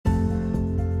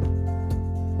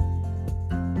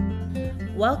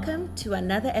Welcome to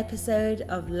another episode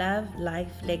of Love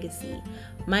Life Legacy.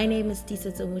 My name is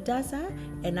Tisetso Mutasa,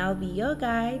 and I'll be your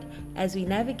guide as we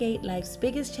navigate life's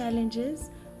biggest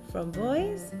challenges, from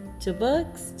boys to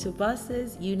books to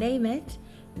bosses, you name it.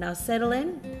 Now settle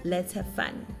in, let's have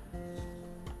fun.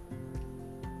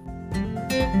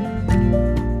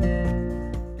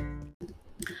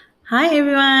 Hi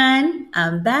everyone,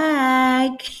 I'm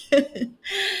back.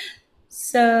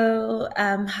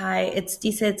 Hi, it's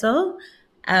Tisetso.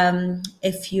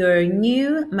 If you're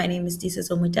new, my name is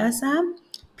Tisetso Mutasa.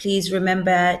 Please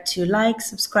remember to like,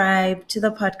 subscribe to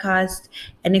the podcast.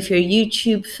 And if you're a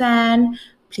YouTube fan,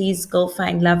 please go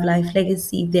find Love Life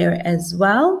Legacy there as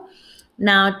well.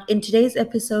 Now, in today's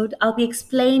episode, I'll be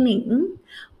explaining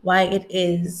why it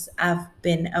is I've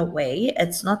been away.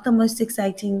 It's not the most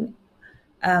exciting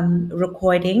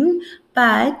recording,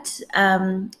 but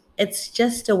it's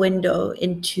just a window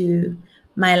into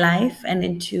my life and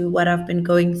into what I've been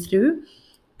going through.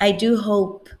 I do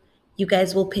hope you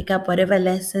guys will pick up whatever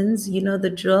lessons, you know the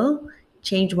drill,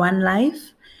 change one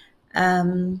life.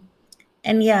 And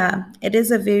yeah, it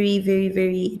is a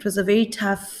it was a very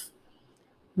tough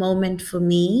moment for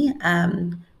me.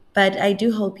 But I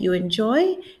do hope you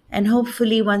enjoy. And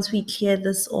hopefully, once we clear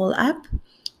this all up,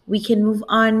 we can move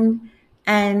on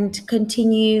and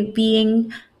continue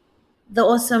being the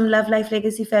awesome Love Life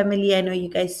Legacy family I know you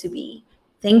guys to be.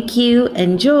 Thank you.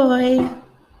 Enjoy.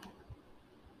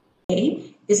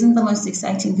 Isn't the most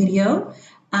exciting video.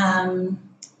 I'm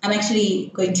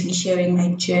actually going to be sharing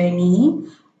my journey.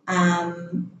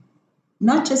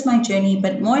 Not just my journey,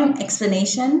 but more an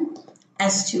explanation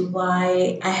as to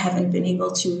why I haven't been able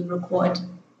to record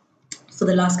for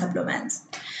the last couple of months.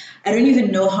 I don't even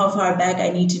know how far back I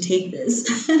need to take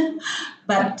this,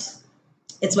 but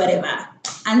it's whatever.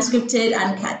 Unscripted,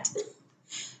 uncut.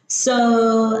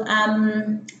 So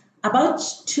about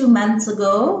 2 months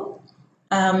ago,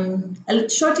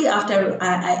 shortly after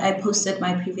I posted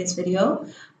my previous video,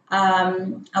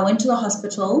 I went to the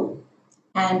hospital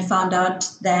and found out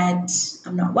that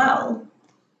I'm not well.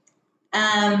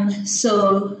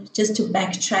 So just to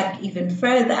backtrack even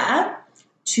further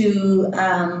to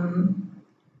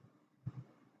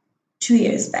 2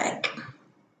 years back,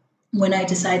 when I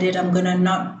decided I'm going to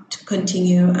not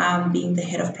continue being the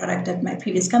head of product at my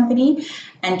previous company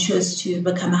and chose to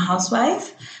become a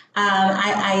housewife,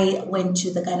 I went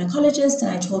to the gynecologist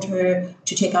and I told her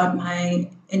to take out my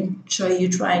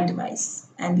intrauterine device.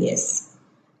 And yes,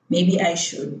 maybe I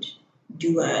should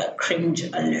do a cringe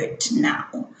alert now.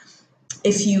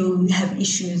 If you have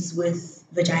issues with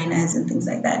vaginas and things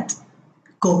like that,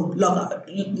 go log out.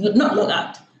 Not log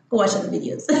out. Go watch other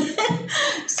videos.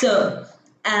 So,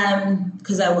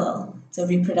 because I will. It's a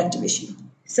reproductive issue.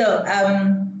 So,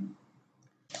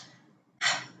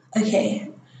 okay.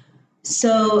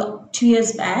 So 2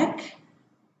 years back,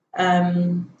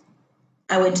 I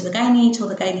went to the gynae,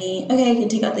 told the gynae, okay, I can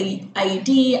take out the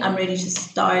IUD. I'm ready to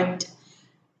start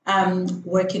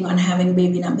working on having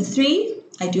baby number 3.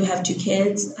 I do have 2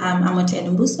 kids. Amote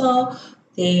and Mbuso.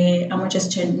 Amo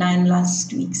just turned 9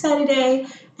 last week, Saturday,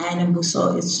 and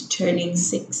Mbuso is turning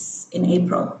 6 in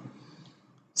April.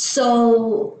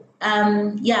 So,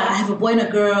 I have a boy and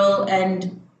a girl,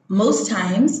 and most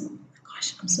times,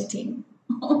 gosh, I'm sweating.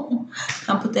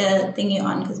 Can't put the thingy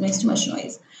on because it makes too much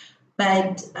noise.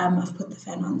 But I've put the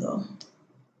fan on though.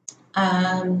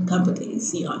 Can't put the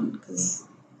AC on because,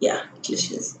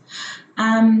 glitches.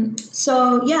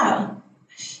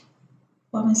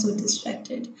 Why am I so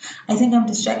distracted? I think I'm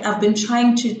distracted. I've been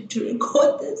trying to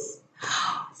record this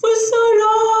for so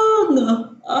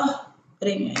long. But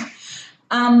anyway.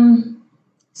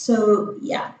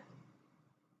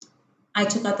 I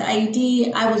took out the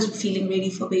IUD. I was feeling ready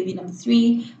for baby number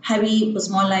 3. Harry was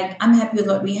more like, I'm happy with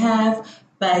what we have,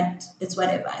 but it's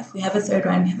whatever. If we have a third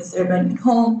one, we have a third one at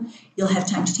home. You'll have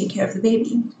time to take care of the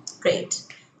baby. Great.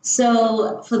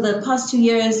 So for the past 2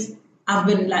 years, I've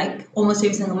been like almost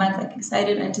every single month, like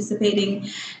excited, anticipating,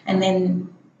 and then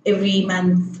every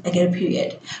month I get a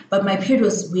period. But my period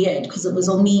was weird because it was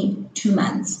only 2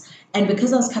 months. And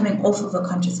because I was coming off of a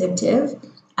contraceptive,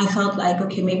 I felt like,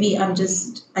 okay, maybe I'm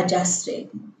just adjusting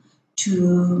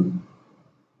to,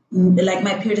 like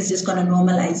my period is just going to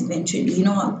normalize eventually. You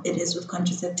know how it is with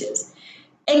contraceptives.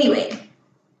 Anyway,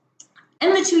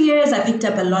 in the 2 years, I picked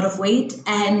up a lot of weight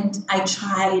and I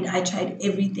tried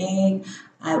everything.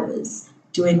 I was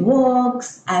doing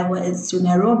walks, I was doing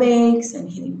aerobics and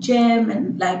hitting gym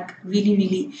and like really,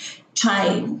 really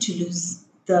trying to lose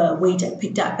the weight I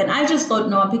picked up. And I just thought,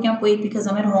 no, I'm picking up weight because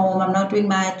I'm at home, I'm not doing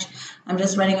much, I'm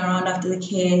just running around after the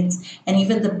kids. And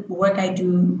even the work I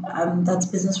do that's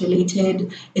business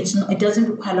related, it doesn't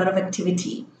require a lot of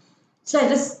activity. So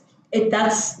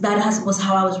was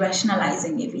how I was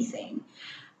rationalizing everything.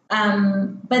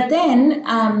 But then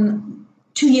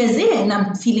 2 years in,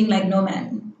 I'm feeling like, no,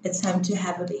 man, it's time to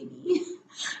have a baby.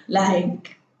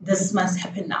 Like, this must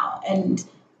happen now. And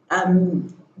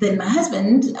then my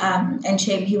husband, and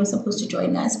Shane, he was supposed to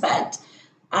join us, but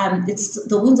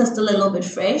the wounds are still a little bit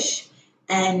fresh.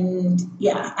 And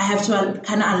yeah, I have to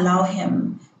kind of allow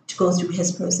him to go through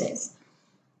his process.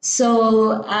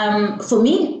 So for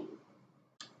me,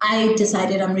 I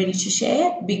decided I'm ready to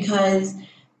share, because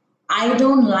I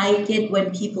don't like it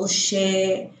when people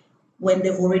share when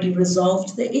they've already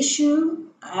resolved the issue,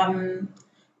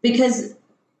 because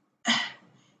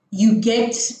you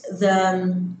get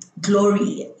the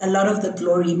glory, a lot of the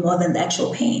glory, more than the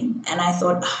actual pain. And I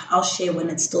thought, I'll share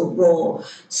when it's still raw,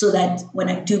 so that when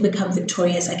I do become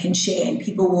victorious, I can share and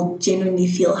people will genuinely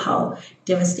feel how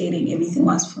devastating everything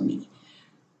was for me.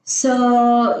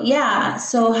 So yeah,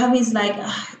 so hubby's like,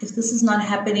 if this is not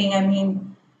happening, I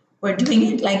mean, we're doing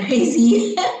it like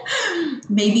crazy.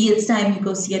 Maybe it's time you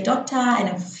go see a doctor. And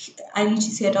if I need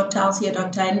to see a doctor, I'll see a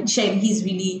doctor. And Shane, he's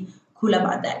really cool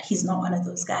about that. He's not one of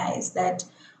those guys that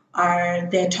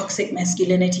their toxic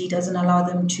masculinity doesn't allow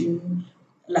them to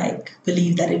like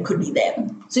believe that it could be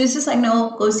them. So it's just like,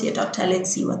 no, go see a doctor. Let's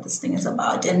see what this thing is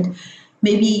about. And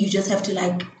maybe you just have to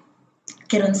like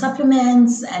get on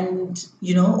supplements and,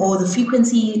 or the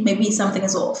frequency, maybe something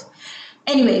is off.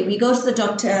 Anyway, we go to the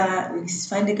doctor, we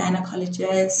find a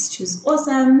gynecologist. She was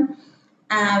awesome.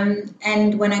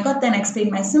 And when I got there and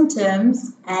explained my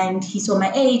symptoms, and he saw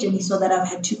my age and he saw that I've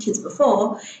had 2 kids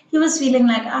before, he was feeling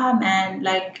like, man,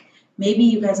 like maybe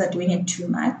you guys are doing it too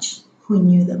much. Who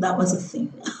knew that was a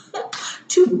thing?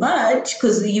 Too much,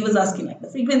 because he was asking like the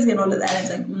frequency and all of that. And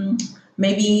it's like,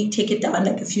 maybe take it down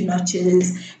like a few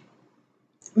notches.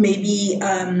 Maybe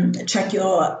track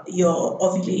your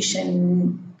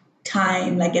ovulation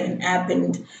time, like get an app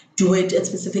and do it at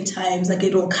specific times. Like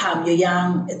it'll come. You're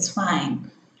young. It's fine.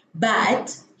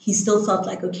 But he still felt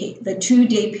like, okay, the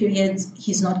 2-day periods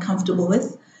he's not comfortable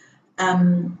with.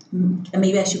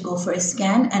 Maybe I should go for a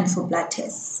scan and for blood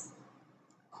tests.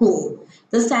 Cool.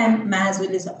 This time, my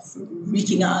husband is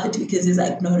freaking out because he's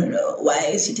like, no. Why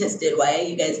is she tested? Why are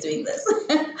you guys doing this?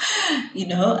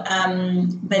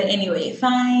 But anyway,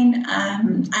 fine.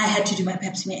 I had to do my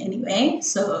pap smear anyway.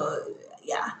 So,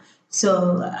 yeah.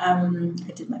 So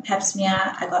I did my pap smear.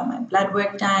 I got my blood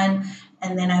work done.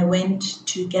 And then I went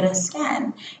to get a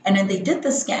scan. And when they did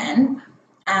the scan,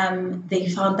 they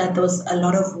found that there was a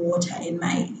lot of water in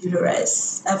my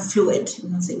uterus, fluid.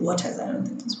 I'm not saying water, I don't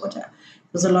think it was water.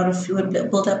 There was a lot of fluid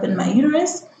built up in my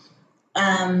uterus,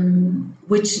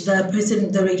 which the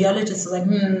radiologist was like,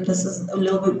 this is a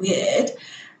little bit weird,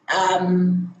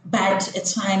 but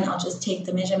it's fine. I'll just take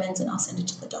the measurements and I'll send it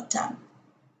to the doctor.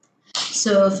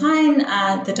 So fine,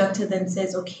 the doctor then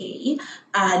says, okay,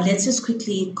 let's just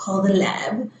quickly call the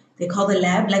lab. They call the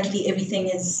lab. Luckily, everything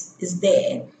is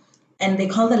there. And they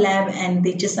call the lab and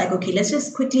they just like, okay, let's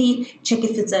just quickly check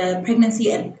if it's a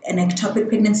pregnancy, an ectopic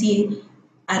pregnancy.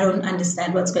 I don't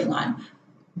understand what's going on.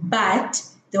 But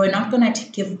they were not going to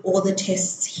give all the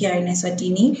tests here in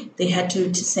Eswatini. They had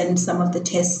to send some of the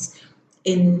tests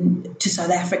to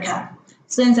South Africa.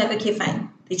 So it's like, okay, fine.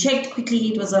 They checked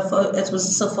quickly. It was a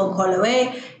phone call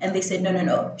away. And they said,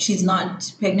 no, she's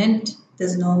not pregnant.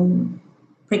 There's no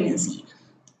pregnancy.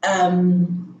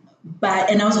 And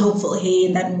I was hopeful. Hey,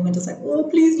 in that moment, I was like, oh,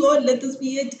 please, Lord, let this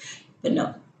be it. But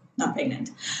no, not pregnant.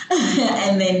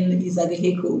 And then he's like,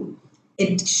 okay, cool.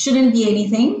 It shouldn't be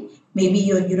anything. Maybe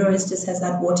your uterus just has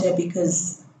that water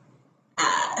because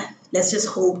let's just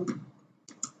hope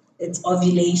it's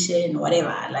ovulation,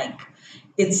 whatever. Like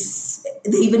they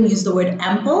even use the word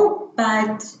ample,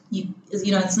 but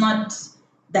it's not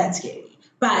that scary.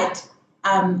 But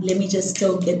let me just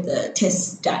still get the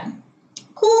tests done.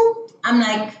 Cool. I'm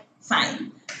like,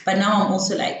 fine. But now I'm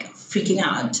also like freaking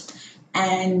out.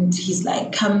 And he's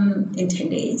like, come in 10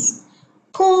 days.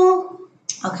 Cool.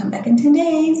 I'll come back in 10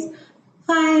 days.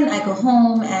 Fine. I go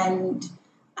home and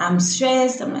I'm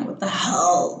stressed. I'm like, what the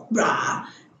hell, brah?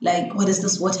 Like, what is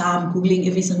this water? I'm Googling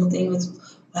every single thing.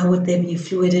 Why would there be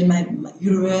fluid in my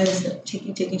uterus?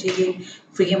 Checking,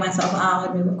 freaking myself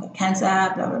out. Maybe I've got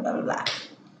cancer, blah, blah, blah, blah, blah.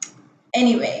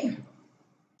 Anyway,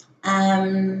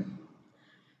 fine.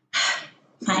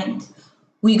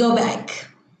 We go back.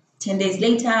 10 days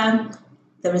later,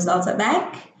 the results are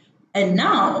back. And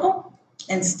now,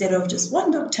 instead of just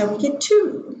one doctor, we get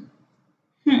 2.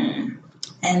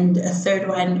 And a third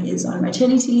one is on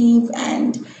maternity leave,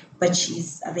 but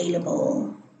she's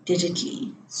available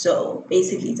digitally. So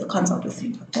basically, it's a consult with 3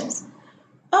 doctors.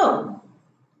 Oh,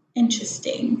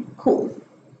 interesting. Cool.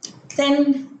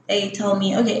 Then they tell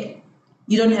me, okay,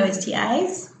 you don't have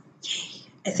STIs. Yay.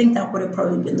 I think that would have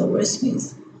probably been the worst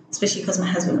news, especially because my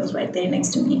husband was right there next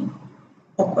to me.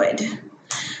 Awkward.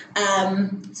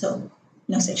 So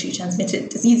no sexually transmitted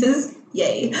diseases.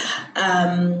 Yay.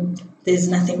 There's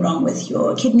nothing wrong with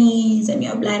your kidneys and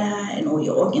your bladder, and all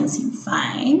your organs seem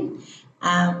fine.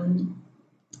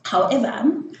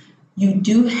 However, you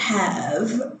do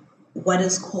have what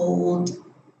is called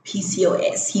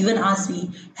PCOS. He even asked me,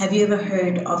 have you ever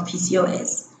heard of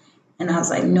PCOS? And I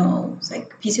was like, no. It's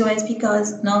like, PCOS,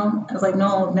 PCOS? No. I was like,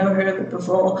 no, I've never heard of it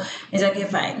before. He's like, okay,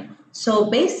 fine.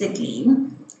 So basically,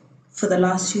 for the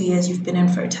last 2 years you've been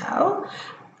infertile,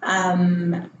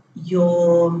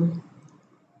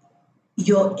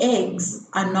 your eggs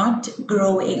are not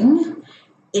growing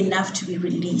enough to be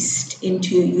released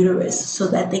into your uterus so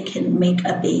that they can make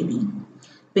a baby,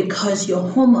 because your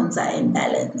hormones are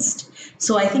imbalanced.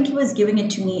 So I think he was giving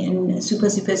it to me in super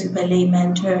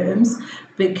layman terms,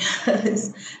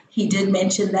 because he did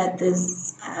mention that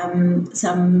there's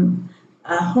some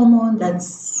hormone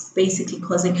that's basically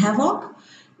causing havoc.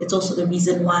 It's also the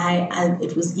reason why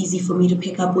it was easy for me to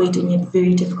pick up weight and yet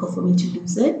very difficult for me to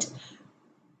lose it.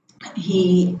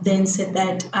 He then said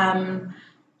that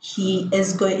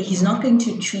he's not going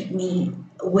to treat me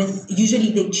with,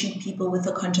 usually they treat people with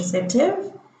a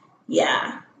contraceptive.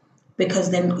 Yeah,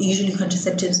 because then usually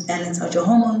contraceptives balance out your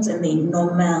hormones and they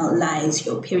normalize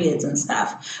your periods and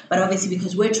stuff. But obviously,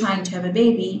 because we're trying to have a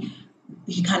baby,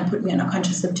 he can't put me on a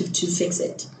contraceptive to fix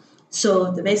it.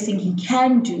 So the best thing he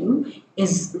can do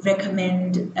is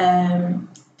recommend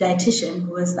dietitian,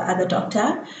 who was the other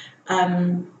doctor,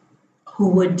 who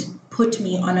would put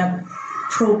me on a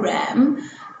program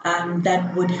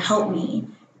that would help me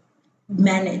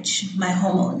manage my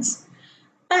hormones.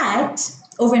 But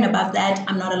over and above that,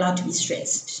 I'm not allowed to be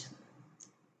stressed.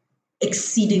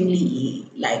 Exceedingly,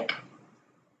 like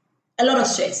a lot of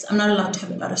stress. I'm not allowed to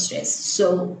have a lot of stress.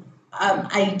 So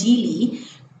ideally,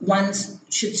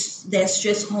 their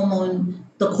stress hormone,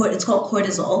 it's called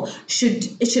cortisol,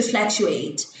 it should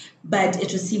fluctuate. But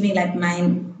it was seeming like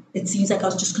mine, it seems like I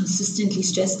was just consistently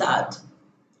stressed out.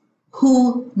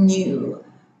 Who knew?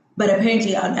 But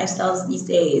apparently our lifestyles these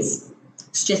days,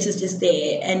 stress is just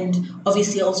there. And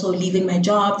obviously also leaving my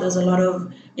job, there's a lot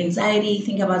of anxiety,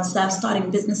 thinking about stuff, starting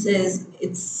businesses.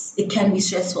 It can be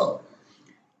stressful.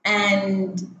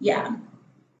 And yeah,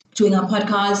 doing a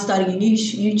podcast, starting a new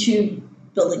YouTube,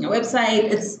 building a website,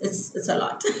 it's a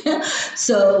lot.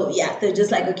 So yeah, they're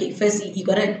just like, okay, firstly, you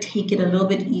got to take it a little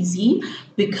bit easy,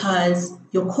 because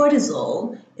your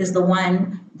cortisol is the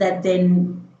one that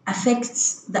then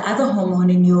affects the other hormone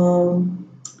in your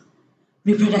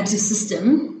reproductive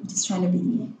system. Just trying to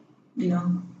be,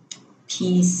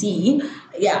 PC.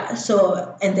 Yeah,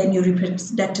 so, and then your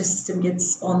reproductive system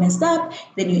gets all messed up,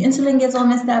 then your insulin gets all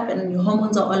messed up, and your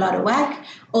hormones are all out of whack.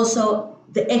 Also,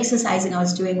 the exercising I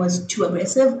was doing was too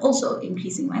aggressive, also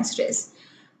increasing my stress.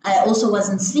 I also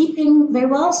wasn't sleeping very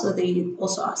well, so they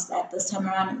also asked that this time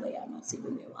around, and I'm not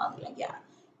sleeping very well. They're like, yeah,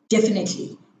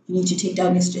 definitely. You need to take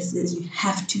down your stresses. You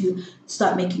have to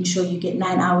start making sure you get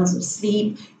 9 hours of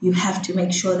sleep. You have to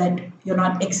make sure that you're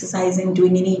not exercising,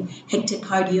 doing any hectic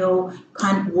cardio,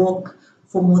 can't walk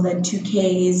for more than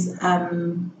 2Ks.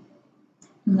 I'm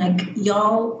like,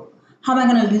 y'all, how am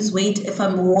I going to lose weight if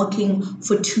I'm walking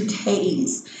for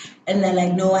 2Ks? And they're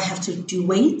like, no, I have to do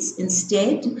weights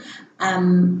instead.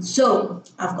 So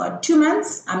I've got 2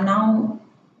 months. I'm now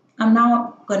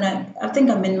I think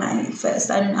I'm in my first.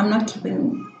 I'm not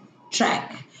keeping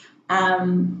track.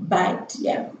 But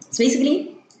yeah, it's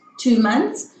basically 2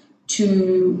 months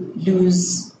to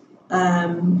lose,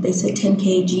 they said 10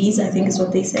 kgs, I think is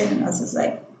what they said. And I was just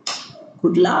like,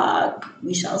 good luck,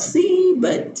 we shall see.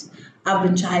 But I've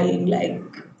been trying, like,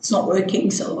 it's not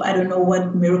working. So I don't know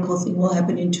what miracle thing will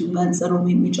happen in 2 months that'll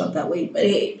make me drop that weight. But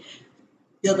hey,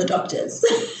 you're the doctors.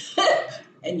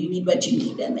 And you need what you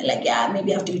need. And they're like, yeah,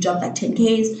 maybe after you drop like 10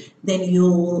 Ks, then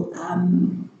you'll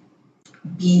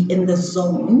be in the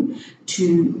zone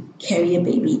to carry a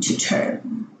baby to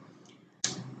term.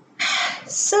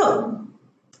 So,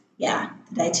 yeah,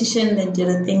 the dietitian then did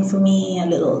a thing for me, a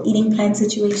little eating plan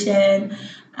situation.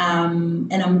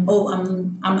 And I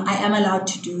am allowed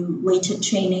to do weighted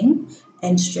training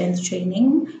and strength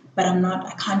training, but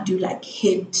I can't do like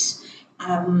HIIT,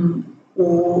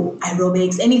 or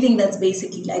aerobics, anything that's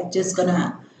basically like just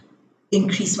gonna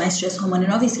increase my stress hormone.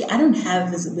 And obviously I don't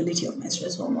have visibility of my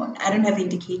stress hormone. I don't have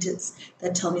indicators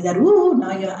that tell me that, ooh,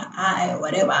 now you're high or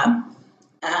whatever.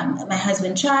 My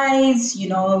husband tries,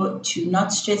 to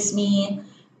not stress me.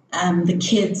 The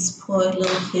kids, poor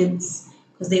little kids,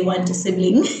 because they want a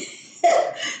sibling,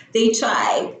 they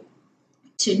try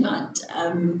to not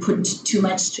put too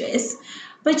much stress.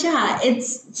 But yeah,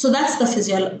 so that's the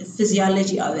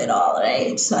physiology of it all,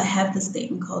 right? So I have this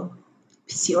thing called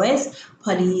PCOS,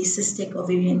 polycystic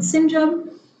ovarian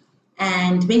syndrome,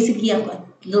 and basically I've got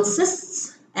little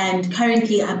cysts, and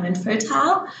currently I'm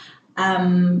infertile.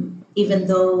 Even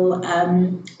though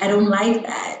I don't like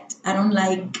that. I don't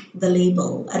like the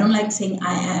label. I don't like saying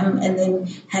I am and then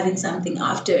having something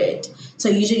after it. So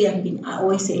usually I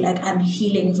always say like I'm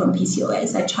healing from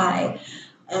PCOS. I try.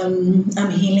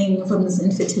 I'm healing from this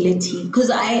infertility because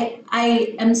I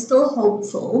am still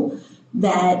hopeful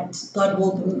that God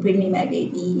will bring me my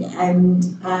baby, and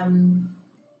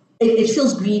it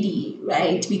feels greedy,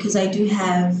 right? Because I do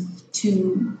have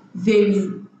two very,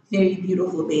 very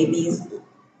beautiful babies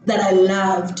that I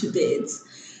love to bits.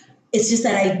 It's just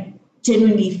that I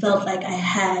genuinely felt like I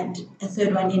had a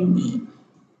third one in me.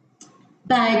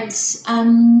 But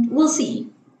we'll see.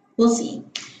 We'll see.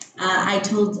 I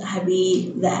told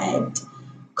Habi that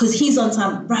because he's on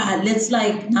some, bruh, let's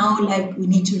now we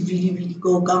need to really, really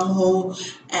go gung-ho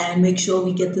and make sure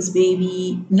we get this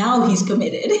baby. Now he's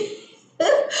committed.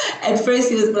 At first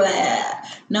he was like,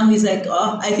 now he's like,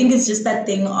 oh, I think it's just that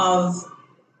thing of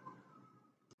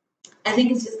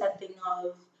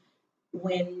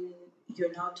when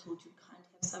you're now told you can't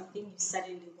have something, you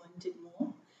suddenly want it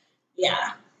more.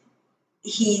 Yeah.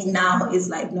 He now is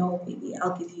like, no, baby,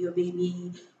 I'll give you a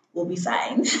baby. We'll be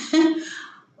fine.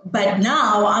 But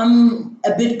now I'm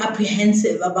a bit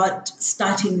apprehensive about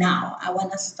starting now. I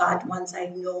want to start once I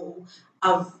know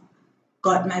I've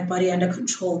got my body under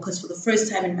control, because for the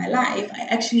first time in my life, I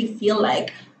actually feel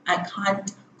like I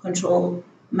can't control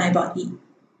my body.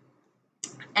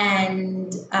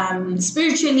 And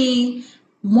spiritually,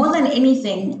 more than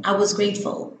anything, I was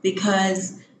grateful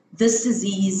because this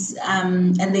disease,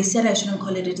 and they said I shouldn't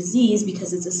call it a disease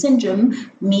because it's a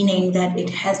syndrome, meaning that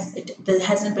there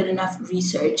hasn't been enough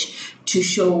research to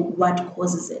show what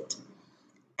causes it.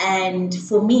 And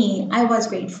for me, I was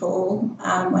grateful.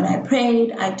 When I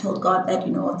prayed, I told God that,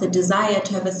 the desire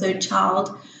to have a third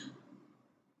child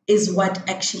is what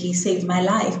actually saved my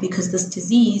life, because this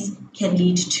disease can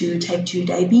lead to type 2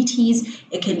 diabetes,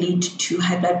 it can lead to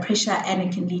high blood pressure, and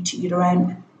it can lead to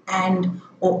uterine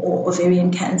or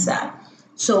ovarian cancer.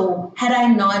 So had I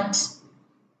not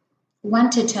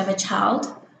wanted to have a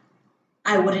child,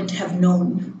 I wouldn't have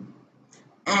known.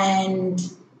 And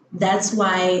that's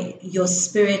why your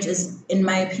spirit is, in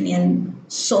my opinion,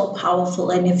 so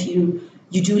powerful. And if you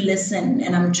do listen,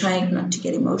 and I'm trying not to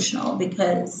get emotional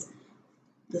because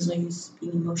there's no use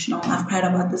being emotional. I've cried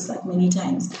about this many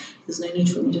times. There's no need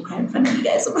for me to cry in front of you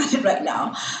guys about it right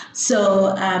now.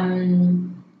 So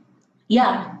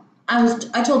yeah,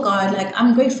 I told God,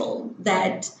 I'm grateful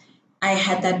that I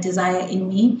had that desire in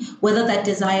me. Whether that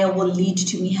desire will lead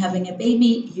to me having a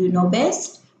baby, you know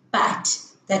best, but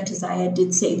that desire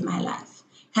did save my life.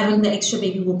 Having the extra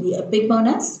baby will be a big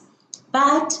bonus,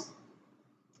 but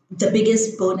the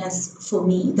biggest bonus for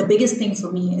me, the biggest thing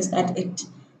for me is that it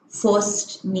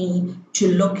forced me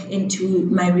to look into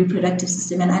my reproductive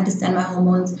system and understand my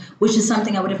hormones, which is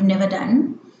something I would have never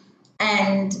done.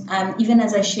 And even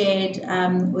as I shared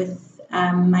with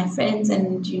my friends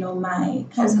and, my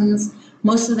cousins,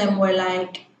 most of them were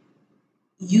like,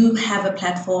 you have a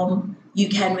platform, you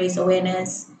can raise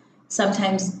awareness.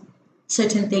 Sometimes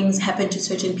certain things happen to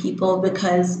certain people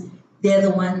because they're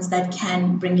the ones that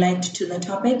can bring light to the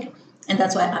topic. And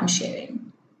that's why I'm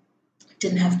sharing.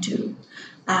 Didn't have to.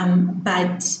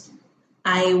 But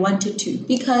I wanted to,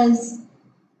 because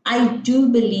I do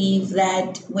believe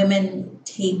that women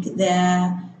take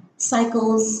their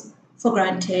cycles for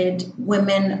granted.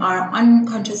 Women are on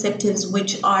contraceptives,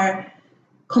 which are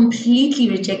completely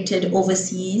rejected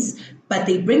overseas, but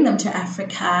they bring them to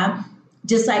Africa.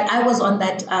 Just like I was on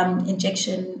that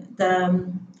injection,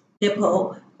 the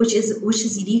Depo, which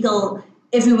is illegal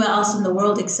everywhere else in the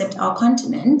world except our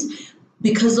continent,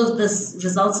 because of this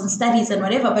results and studies and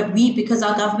whatever. But because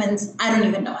our governments, I don't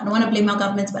even know, I don't want to blame our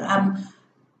governments, but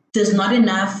there's not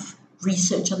enough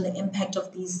research on the impact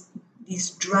of these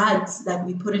drugs that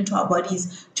we put into our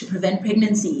bodies to prevent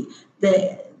pregnancy.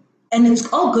 And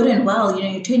it's all good and well,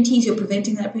 your 20s, you're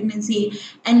preventing that pregnancy,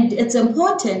 and it's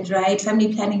important, right?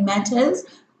 Family planning matters,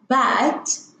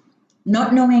 but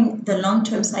not knowing the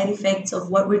long-term side effects of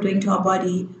what we're doing to our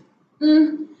body,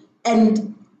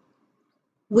 and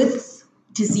with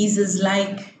diseases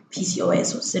like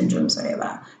PCOS or syndromes,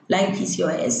 whatever, like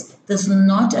PCOS, there's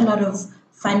not a lot of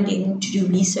funding to do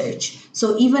research.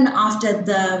 So even after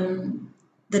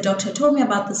the doctor told me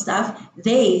about the stuff,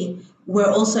 they were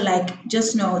also like,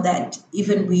 just know that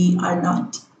even we are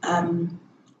not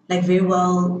very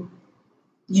well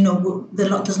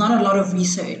there's not a lot of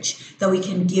research that we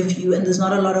can give you, and there's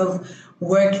not a lot of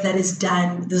work that is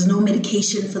done. There's no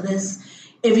medication for this.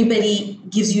 Everybody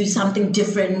gives you something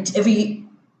different. Every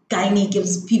gynae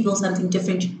gives people something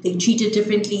different. They treat it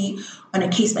differently on a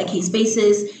case-by-case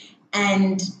basis.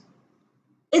 And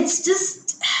it's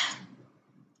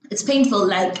painful.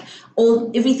 Like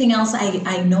everything else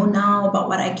I know now about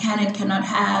what I can and cannot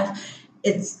have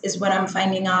is what I'm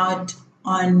finding out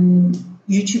on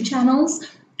YouTube channels.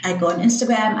 I go on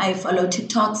Instagram, I follow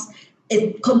TikToks.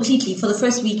 It completely, for the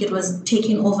first week, it was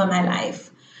taking over my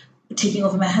life, taking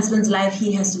over my husband's life.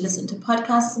 He has to listen to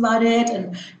podcasts about it.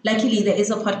 And luckily, there is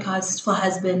a podcast for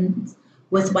husbands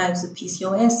with wives with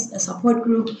PCOS, a support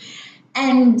group.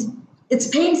 And it's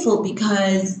painful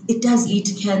because it does lead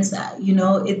to cancer.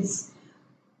 It's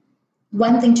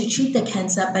one thing to treat the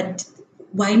cancer, but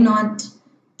why not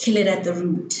kill it at the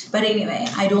root? But anyway,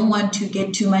 I don't want to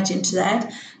get too much into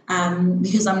that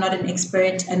because I'm not an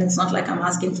expert, and it's not like I'm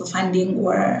asking for funding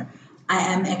or I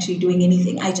am actually doing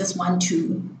anything. I just want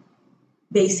to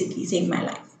basically save my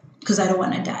life because I don't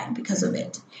want to die because of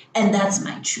it. And that's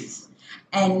my truth.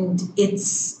 And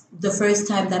it's the first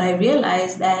time that I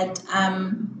realized that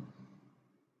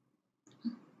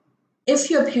if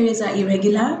your periods are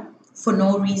irregular for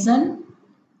no reason,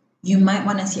 you might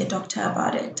want to see a doctor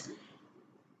about it.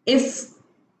 If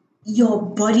your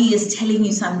body is telling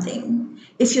you something,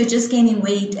 if you're just gaining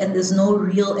weight and there's no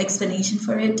real explanation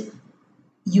for it,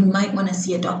 you might want to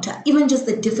see a doctor, even just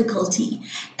the difficulty.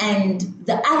 And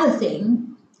the other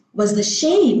thing was the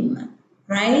shame,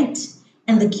 right?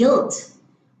 And the guilt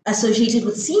associated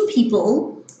with seeing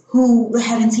people who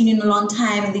haven't seen you in a long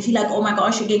time and they feel like, oh my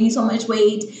gosh, you're gaining so much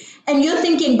weight. And you're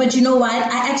thinking, but you know what?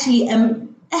 I actually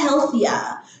am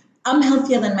healthier. I'm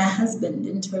healthier than my husband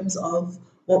in terms of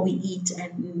what we eat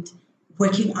and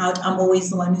working out. I'm always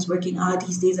the one who's working out.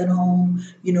 He stays at home,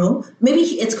 Maybe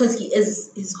it's because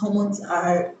his hormones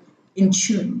are in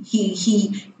tune.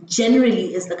 He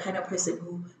generally is the kind of person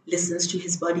who listens to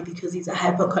his body because he's a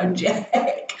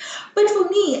hypochondriac. But for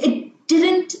me, it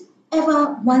didn't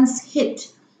ever once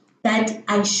hit that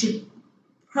I should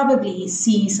probably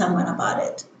see someone about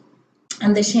it.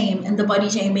 And the shame and the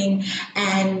body shaming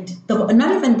and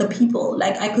not even the people.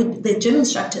 Like the gym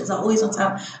instructors are always on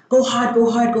top, go hard,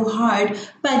 go hard, go hard.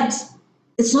 But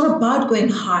it's not about going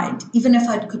hard. Even if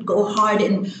I could go hard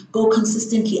and go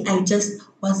consistently, I just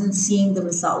wasn't seeing the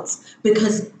results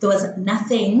because there was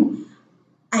nothing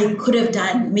I could have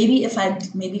done. Maybe if I'd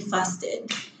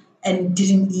fasted and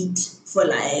didn't eat for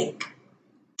like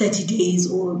 30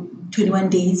 days or 21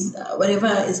 days, whatever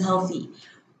is healthy,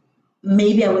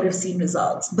 maybe I would have seen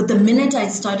results. But the minute I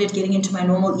started getting into my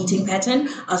normal eating pattern,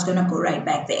 I was going to go right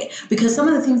back there. Because some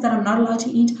of the things that I'm not allowed to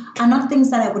eat are not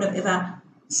things that I would have ever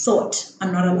thought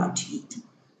I'm not allowed to eat.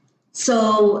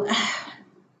 So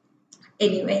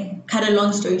anyway, cut a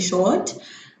long story short,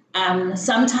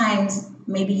 sometimes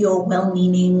maybe you're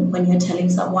well-meaning when you're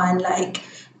telling someone like,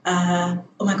 oh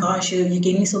my gosh, you're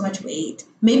gaining so much weight.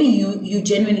 Maybe you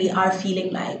genuinely are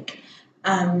feeling like,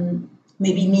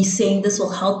 maybe me saying this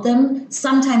will help them.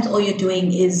 Sometimes all you're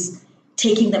doing is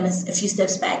taking them a few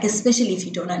steps back, especially if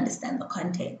you don't understand the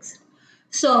context.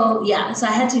 So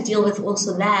I had to deal with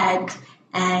also that.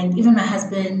 And even my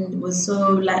husband was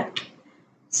so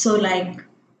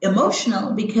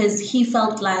emotional because he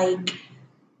felt like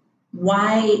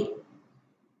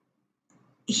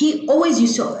he always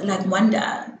used to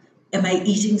wonder, am I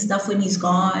eating stuff when he's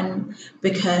gone?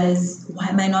 Because why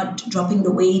am I not dropping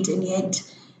the weight? And yet,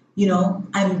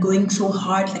 I'm going so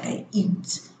hard, I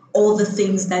eat all the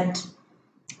things that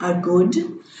are good.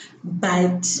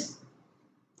 But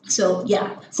so,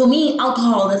 for me,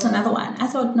 alcohol, that's another one. I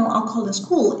thought, no, alcohol is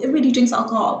cool. Everybody drinks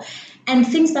alcohol. And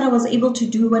things that I was able to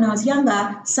do when I was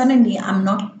younger, suddenly I'm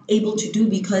not able to do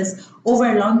because over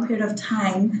a long period of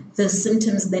time, the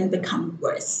symptoms then become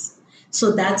worse.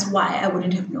 So that's why I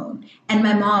wouldn't have known. And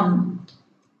my mom,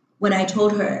 when I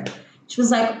told her, she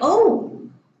was like, oh,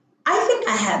 I think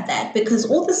I had that because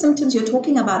all the symptoms you're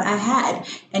talking about, I had.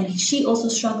 And she also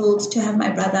struggled to have my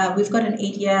brother. We've got an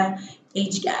 8-year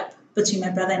age gap between my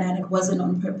brother and I, and it wasn't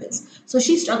on purpose. So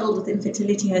she struggled with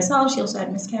infertility herself. She also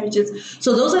had miscarriages.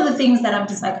 So those are the things that I'm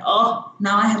just like, oh,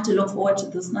 now I have to look forward to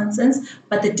this nonsense.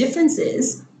 But the difference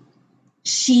is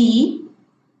she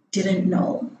didn't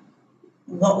know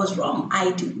what was wrong.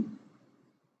 I do.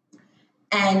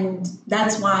 And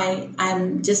that's why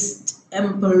I'm just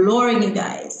imploring you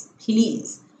guys,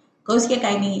 please go see a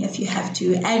gynae if you have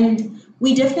to. And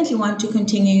we definitely want to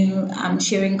continue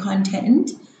sharing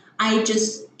content. I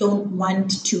just don't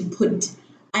want to put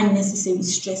unnecessary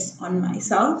stress on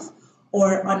myself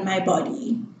or on my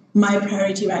body my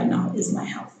priority right now is my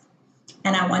health.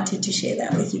 And I wanted to share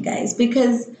that with you guys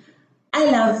because I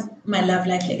love my Love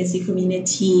Life Legacy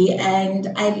community, and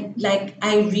I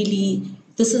really,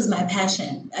 this is my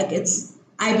passion. Like,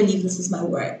 I believe this is my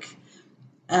work.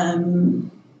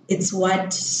 It's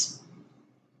what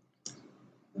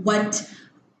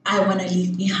I want to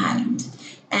leave behind.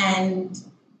 And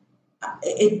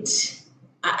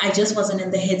I just wasn't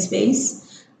in the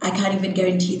headspace. I can't even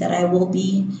guarantee that I will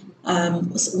be.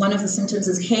 One of the symptoms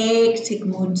is hectic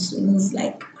mood swings,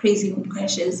 like crazy mood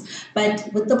crashes. But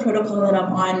with the protocol that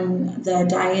I'm on, the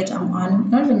diet I'm on,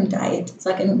 not even a diet, it's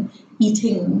like an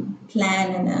eating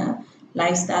plan and a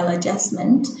lifestyle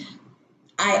adjustment,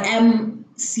 I am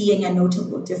seeing a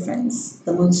notable difference.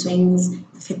 The mood swings,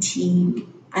 the fatigue,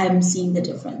 I'm seeing the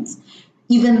difference.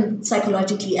 Even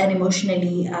psychologically and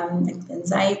emotionally, like the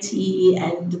anxiety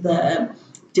and the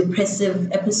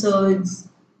depressive episodes,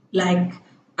 like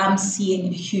I'm seeing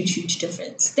a huge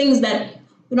difference. Things that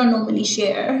we don't normally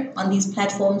share on these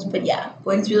platforms, but yeah,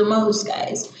 going through the most,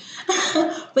 guys.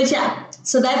 But yeah,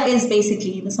 so that is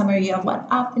basically the summary of what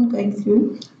I've been going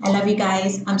through. I love you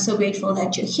guys. I'm so grateful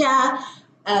that you're here.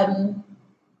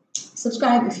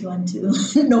 Subscribe if you want to,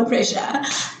 no pressure.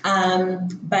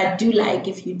 But do like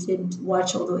if you did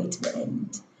watch all the way to the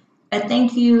end. But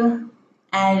thank you,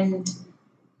 and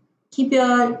keep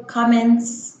your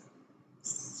comments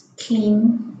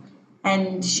clean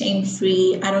and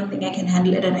shame-free. I don't think I can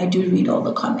handle it, and I do read all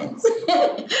the comments.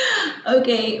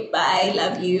 Okay, bye.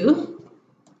 Love you.